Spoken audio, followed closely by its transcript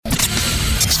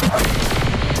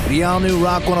The all-new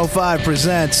Rock 105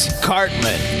 presents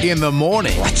Cartman in the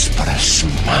Morning. Let's put a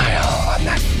smile on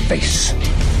that face.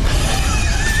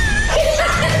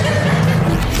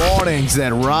 Mornings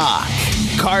that rock.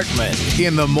 Cartman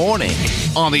in the Morning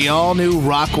on the all-new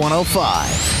Rock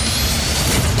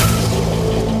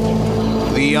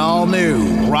 105. The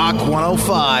all-new Rock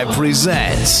 105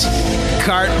 presents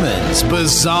Cartman's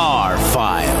Bizarre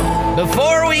File.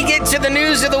 Before we get to the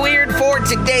news of the weird for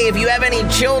today, if you have any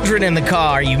children in the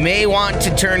car, you may want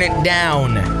to turn it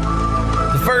down.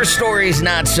 The first story is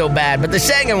not so bad, but the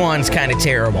second one's kind of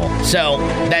terrible. So,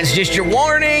 that's just your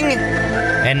warning.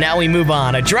 And now we move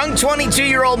on. A drunk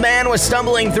 22-year-old man was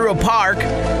stumbling through a park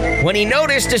when he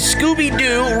noticed a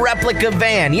Scooby-Doo replica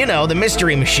van. You know, the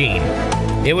mystery machine.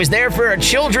 It was there for a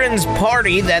children's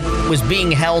party that was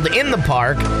being held in the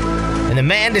park. And the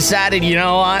man decided, you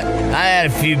know what? I had a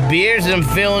few beers and I'm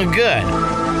feeling good.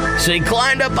 So he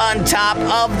climbed up on top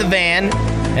of the van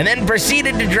and then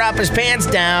proceeded to drop his pants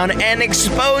down and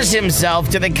expose himself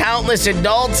to the countless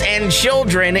adults and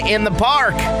children in the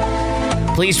park.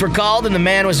 Police were called and the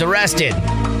man was arrested.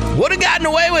 Would have gotten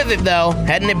away with it, though,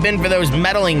 hadn't it been for those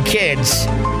meddling kids.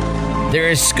 There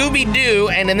is Scooby-Doo,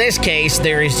 and in this case,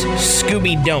 there is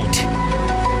Scooby-Don't.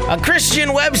 A Christian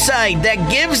website that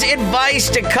gives advice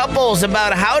to couples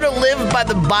about how to live by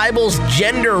the Bible's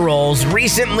gender roles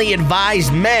recently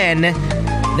advised men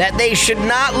that they should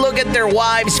not look at their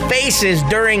wives' faces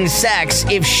during sex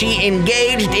if she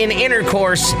engaged in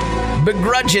intercourse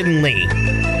begrudgingly.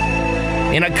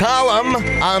 In a column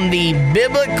on the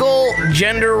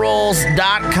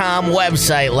biblicalgenderroles.com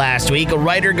website last week, a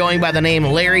writer going by the name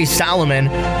Larry Solomon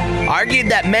argued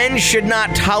that men should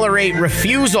not tolerate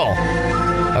refusal.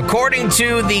 According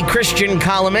to the Christian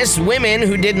columnist, women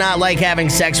who did not like having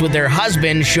sex with their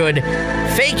husband should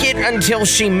fake it until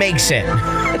she makes it.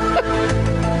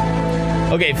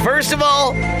 Okay, first of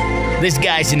all, this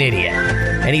guy's an idiot.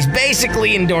 And he's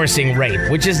basically endorsing rape,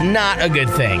 which is not a good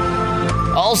thing.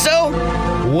 Also,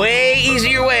 way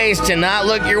easier ways to not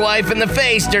look your wife in the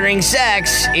face during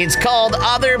sex. It's called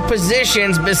other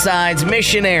positions besides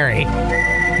missionary.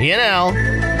 You know,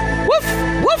 woof,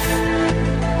 woof.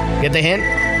 Get the hint?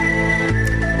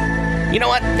 You know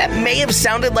what? That may have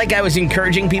sounded like I was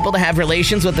encouraging people to have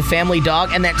relations with the family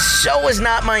dog, and that so was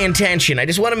not my intention. I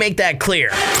just want to make that clear.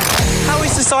 How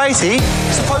is society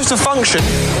supposed to function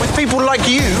with people like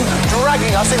you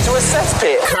dragging us into a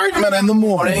cesspit? Cartman in the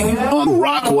Morning on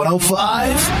Rock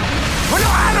 105. We're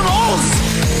not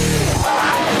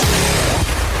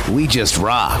animals! We just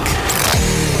rock.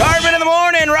 Cartman in the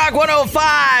Morning, Rock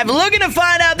 105. Looking to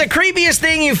find out the creepiest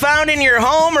thing you found in your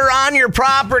home or on your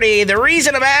property. The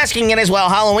reason I'm asking it is, well,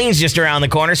 Halloween's just around the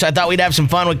corner, so I thought we'd have some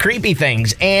fun with creepy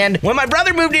things. And when my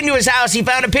brother moved into his house, he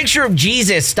found a picture of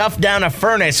Jesus stuffed down a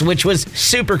furnace, which was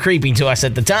super creepy to us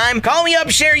at the time. Call me up,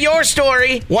 share your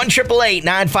story.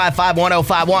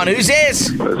 1-888-955-1051. Who's this?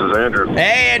 This is Andrew.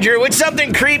 Hey, Andrew. What's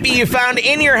something creepy you found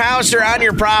in your house or on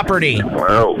your property?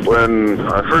 Well, when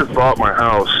I first bought my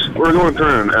house, we were going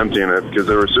through and emptying it because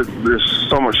there's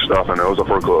so much stuff in it. It was a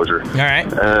foreclosure. All right.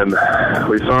 And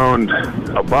we found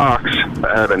a box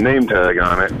that had a name tag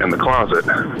on it in the closet.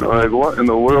 Like, what in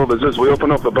the world is this? We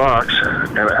open up the box,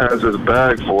 and it has this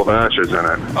bag full of ashes in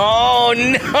it. Oh,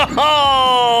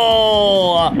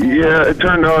 no! Yeah, it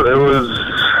turned out it was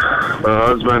a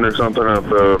husband or something of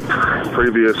the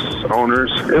previous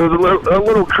owners. It was a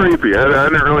little creepy. I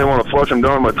didn't really want to flush him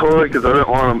down my toilet because I didn't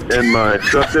want him in my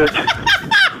septic.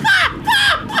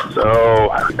 So,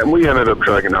 and we ended up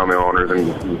tracking down the owners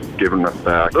and giving them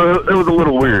back. It was a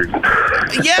little weird.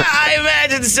 Yeah, I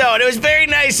imagine so. And it was very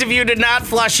nice of you to not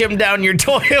flush him down your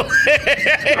toilet.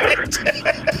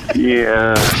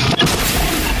 Yeah.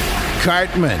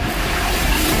 Cartman.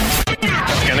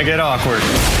 It's gonna get awkward.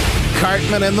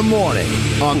 Cartman in the Morning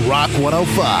on Rock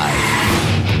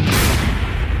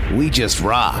 105. We just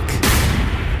rock.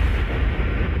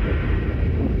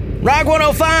 Rock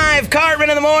 105,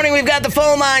 Cartman in the Morning. We've got the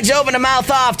phone lines open to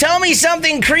mouth off. Tell me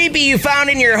something creepy you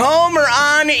found in your home or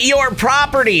on your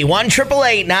property.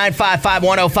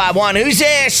 1-888-955-1051. Who's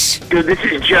this? Dude, this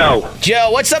is Joe. Joe,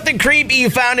 what's something creepy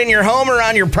you found in your home or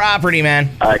on your property,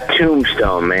 man? A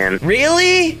tombstone, man.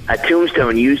 Really? A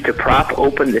tombstone used to prop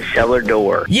open the cellar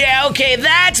door. Yeah, okay,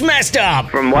 that's messed up.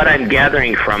 From what I'm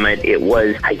gathering from it, it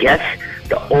was, I guess,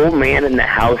 the old man in the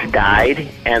house died,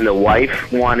 and the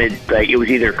wife wanted, like, it was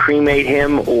either cremate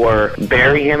him or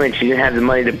bury him, and she didn't have the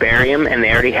money to bury him, and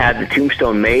they already had the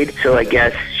tombstone made. So I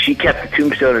guess she kept the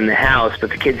tombstone in the house, but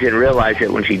the kids didn't realize it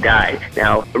when she died.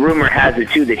 Now, rumor has it,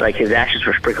 too, that, like, his ashes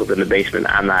were sprinkled in the basement.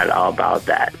 I'm not all about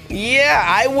that. Yeah,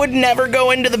 I would never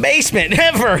go into the basement,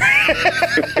 ever.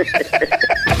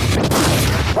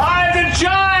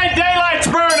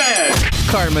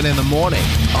 Cartman in the morning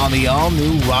on the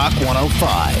all-new Rock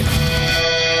 105.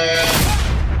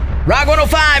 Rock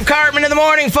 105, Cartman in the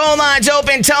morning. Phone lines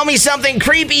open. Tell me something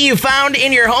creepy you found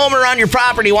in your home or on your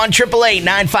property.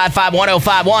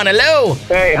 1-888-955-1051. Hello.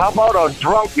 Hey, how about a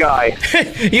drunk guy?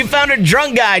 You found a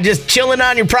drunk guy just chilling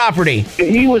on your property.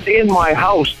 He was in my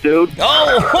house, dude.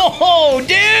 Oh,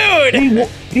 dude.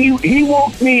 He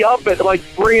woke me up at like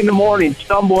 3 in the morning,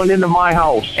 stumbling into my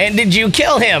house. And did you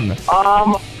kill him?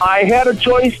 I had a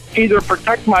choice, either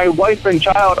protect my wife and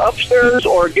child upstairs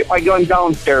or get my gun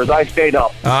downstairs. I stayed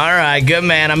up. All right, good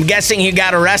man. I'm guessing he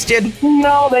got arrested?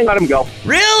 No, they let him go.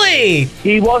 Really?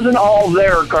 He wasn't all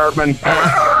there, Cartman.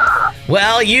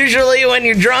 Well, usually when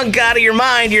you're drunk out of your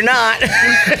mind, you're not.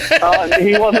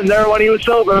 He wasn't there when he was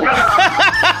sober.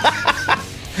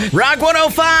 Rock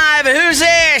 105, who's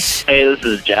this? Hey, this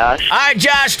is Josh. All right,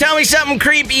 Josh, tell me something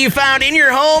creepy you found in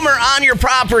your home or on your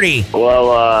property.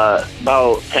 Well,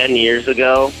 about 10 years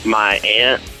ago, my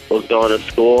aunt was going to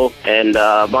school, and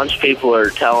a bunch of people are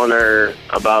telling her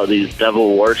about these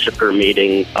devil worshiper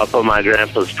meetings up on my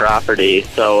grandpa's property.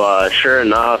 So, sure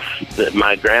enough,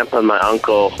 my grandpa and my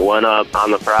uncle went up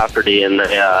on the property, and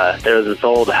there was this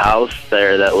old house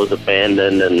there that was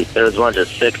abandoned, and there was a bunch of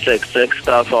 666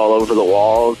 stuff all over the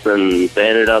walls, and they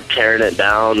ended up tearing it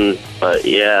down. But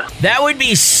yeah. That would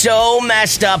be so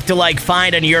messed up to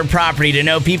find on your property, to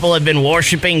know people have been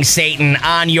worshiping Satan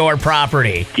on your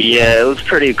property. Yeah, it was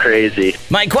pretty crazy.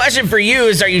 My question for you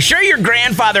is, are you sure your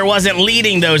grandfather wasn't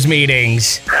leading those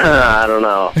meetings? I don't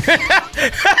know.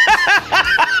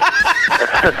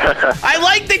 I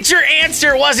like that your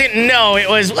answer wasn't no. It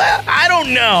was, well, I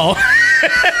don't know.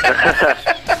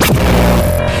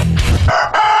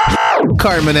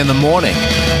 Cartman in the morning.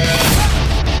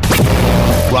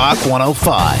 Rock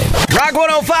 105. Rock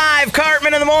 105,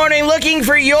 Cartman in the morning, looking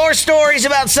for your stories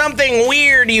about something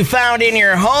weird you found in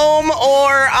your home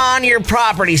or on your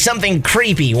property. Something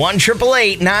creepy.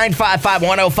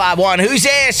 1-888-955-1051. Who's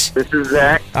this? This is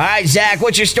Zach. All right, Zach,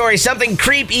 what's your story? Something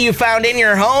creepy you found in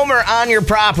your home or on your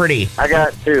property? I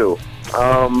got two.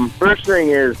 First thing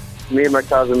is, me and my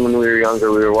cousin, when we were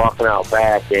younger, we were walking out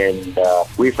back, and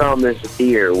we found this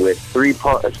deer with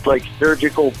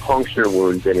surgical puncture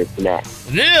wounds in its neck.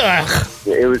 Ugh.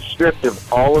 It was stripped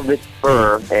of all of its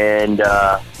fur, and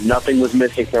nothing was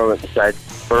missing from it besides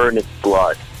fur and its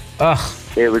blood. Ugh.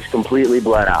 It was completely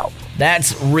bled out.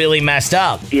 That's really messed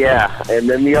up. Yeah, and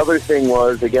then the other thing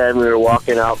was, again, we were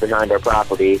walking out behind our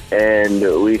property, and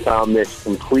we found this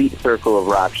complete circle of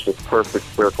rocks, this perfect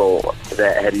circle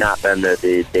that had not been there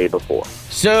the day before.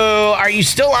 So, are you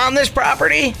still on this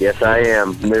property? Yes, I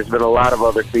am. And there's been a lot of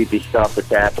other creepy stuff that's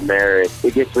happened there.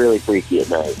 It gets really freaky at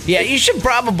night. Yeah, you should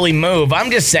probably move. I'm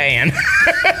just saying.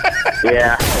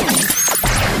 Yeah.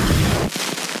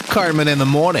 Cartman in the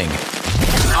morning.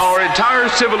 Our entire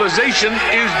civilization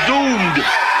is doomed.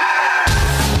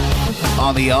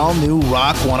 On the all-new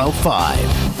Rock 105.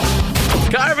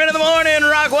 Cartman in the morning,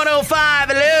 Rock 105.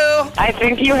 Hello. I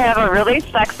think you have a really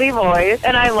sexy voice,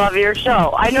 and I love your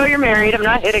show. I know you're married. I'm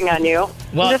not hitting on you.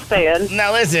 Well, I'm just saying.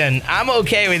 Now listen, I'm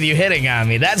okay with you hitting on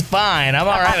me. That's fine. I'm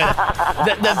all right with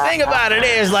it. The thing about it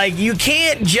is, you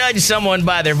can't judge someone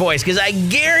by their voice, because I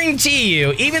guarantee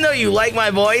you, even though you like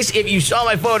my voice, if you saw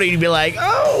my photo, you'd be like,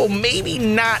 oh, maybe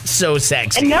not so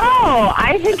sexy. No,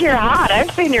 I think you're hot.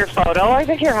 I've seen your photo. I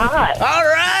think you're hot. All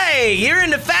right. You're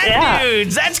into fat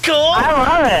dudes. That's cool. I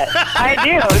love it. I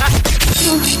do.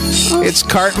 It's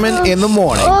Cartman in the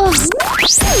morning.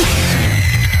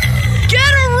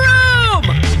 Get a room!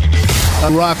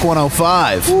 On Rock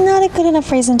 105. Not a good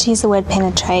enough reason to use the word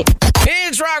penetrate.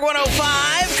 It's Rock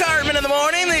 105, Cartman in the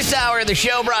morning. This hour of the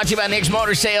show brought to you by Nick's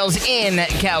Motor Sales in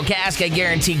Kalkaska.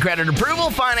 Guaranteed credit approval.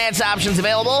 Finance options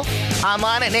available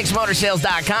online at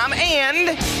nicksmotorsales.com.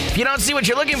 And if you don't see what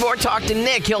you're looking for, talk to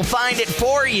Nick. He'll find it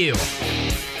for you.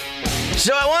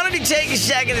 So I wanted to take a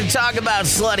second to talk about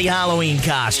slutty Halloween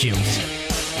costumes.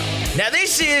 Now,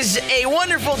 this is a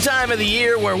wonderful time of the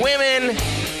year where women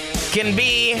can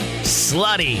be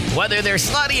slutty. Whether they're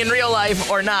slutty in real life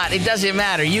or not, it doesn't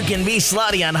matter. You can be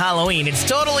slutty on Halloween. It's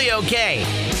totally okay.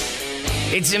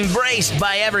 It's embraced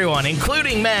by everyone,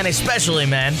 including men, especially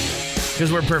men,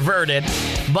 because we're perverted.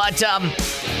 But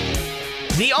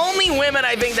the only women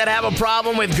I think that have a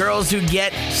problem with girls who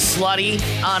get slutty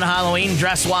on Halloween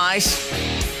dress-wise,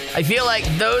 I feel like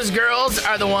those girls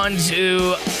are the ones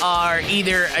who are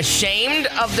either ashamed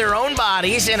of their own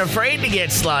bodies and afraid to get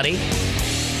slutty,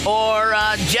 or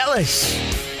jealous.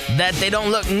 that they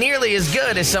don't look nearly as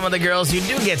good as some of the girls who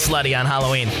do get slutty on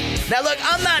Halloween. Now, look,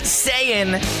 I'm not saying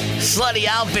slutty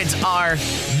outfits are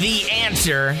the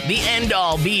answer, the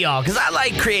end-all, be-all, because I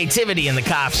like creativity in the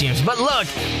costumes. But look,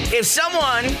 if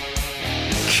someone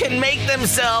can make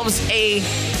themselves a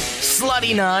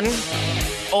slutty nun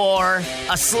or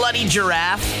a slutty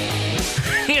giraffe,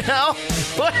 you know,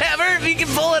 whatever, if you can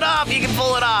pull it off, you can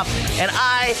pull it off. And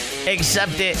I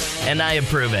accept it and I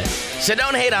approve it. So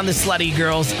don't hate on the slutty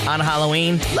girls on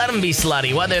Halloween. Let them be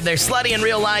slutty. Whether they're slutty in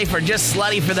real life or just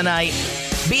slutty for the night,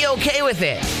 be okay with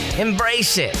it.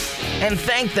 Embrace it. And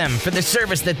thank them for the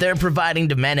service that they're providing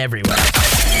to men everywhere.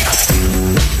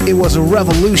 It was a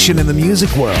revolution in the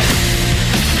music world.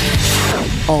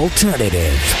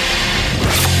 Alternative.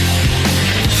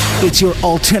 It's your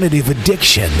alternative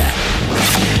addiction.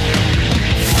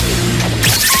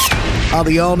 On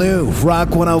the all-new Rock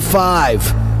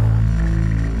 105.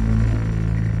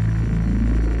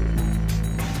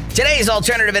 Today's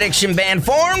alternative addiction band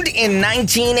formed in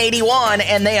 1981,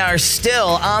 and they are still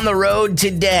on the road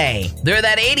today. They're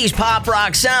that 80s pop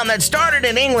rock sound that started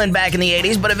in England back in the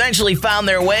 80s, but eventually found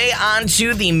their way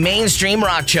onto the mainstream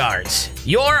rock charts.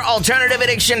 Your alternative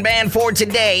addiction band for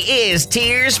today is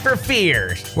Tears for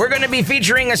Fears. We're going to be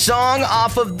featuring a song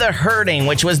off of The Hurting,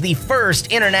 which was the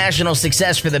first international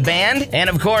success for the band. And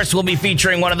of course, we'll be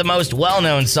featuring one of the most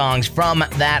well-known songs from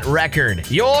that record.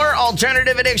 Your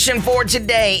alternative addiction for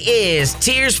today is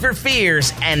Tears for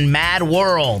Fears and Mad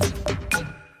World.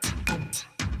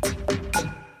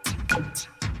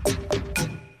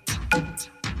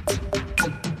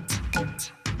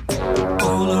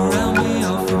 All around me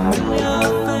are familiar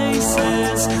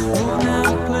faces, worn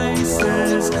out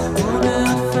places, worn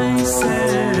out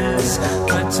faces,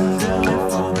 fighting daily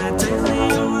for their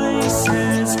daily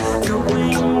races,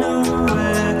 going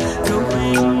nowhere,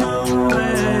 going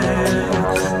nowhere.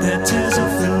 Their tears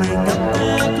are filling up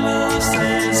their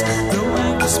glasses, no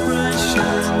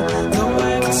expression,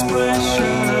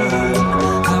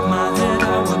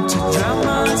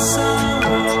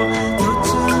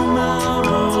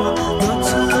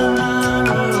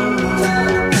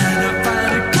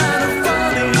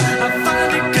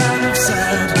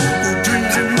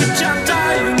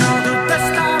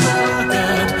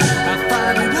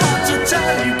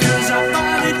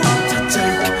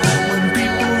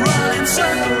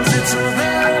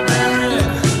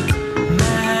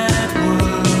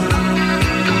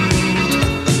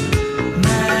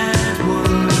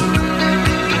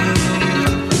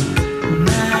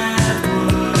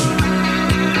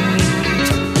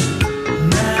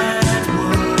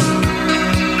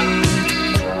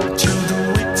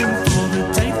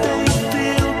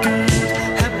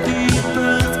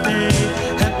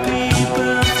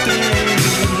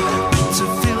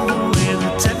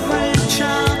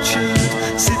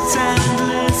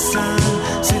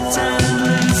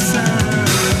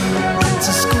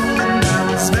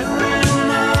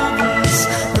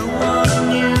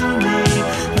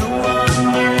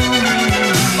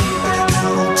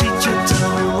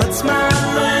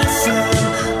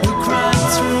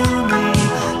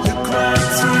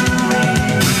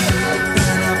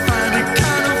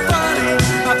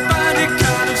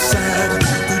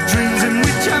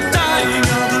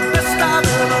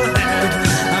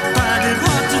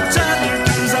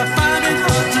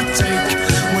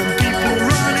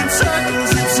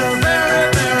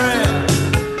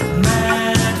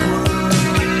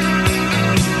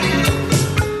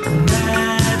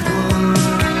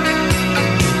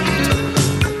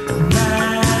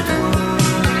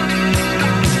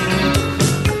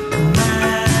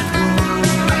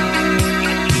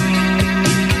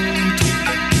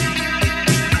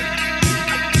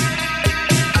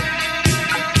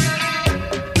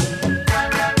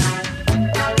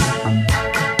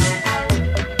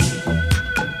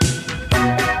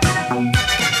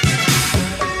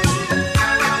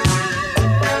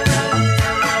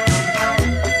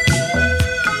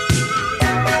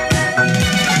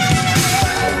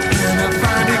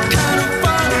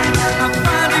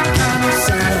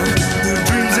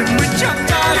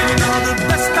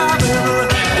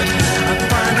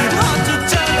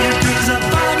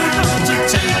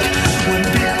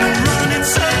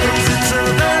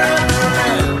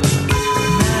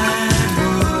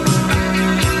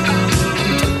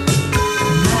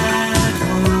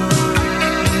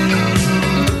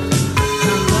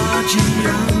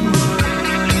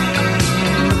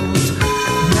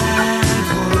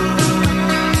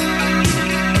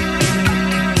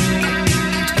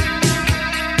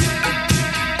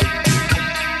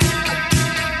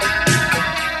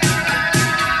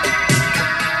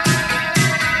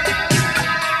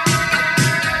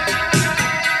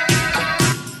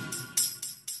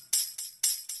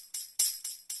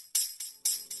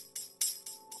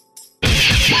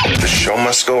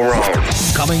 go wrong?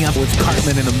 Coming up with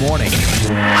Cartman in the morning.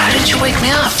 Why did you wake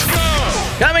me up?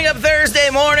 Coming up Thursday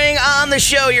morning on the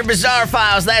show, your Bizarre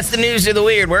Files. That's the news of the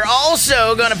weird. We're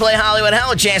also going to play Hollywood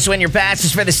Hell, a chance to win your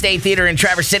passes for the State Theater in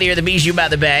Traverse City or the Bijou by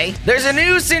the Bay. There's a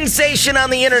new sensation on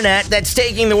the internet that's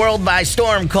taking the world by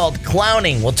storm called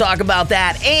clowning. We'll talk about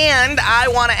that. And I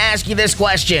want to ask you this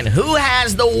question. Who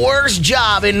has the worst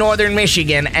job in Northern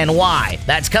Michigan and why?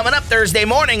 That's coming up Thursday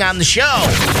morning on the show.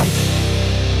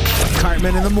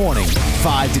 Cartman in the morning,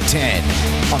 5 to 10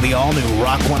 on the all-new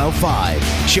Rock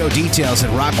 105. Show details at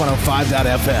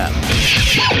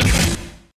rock105.fm.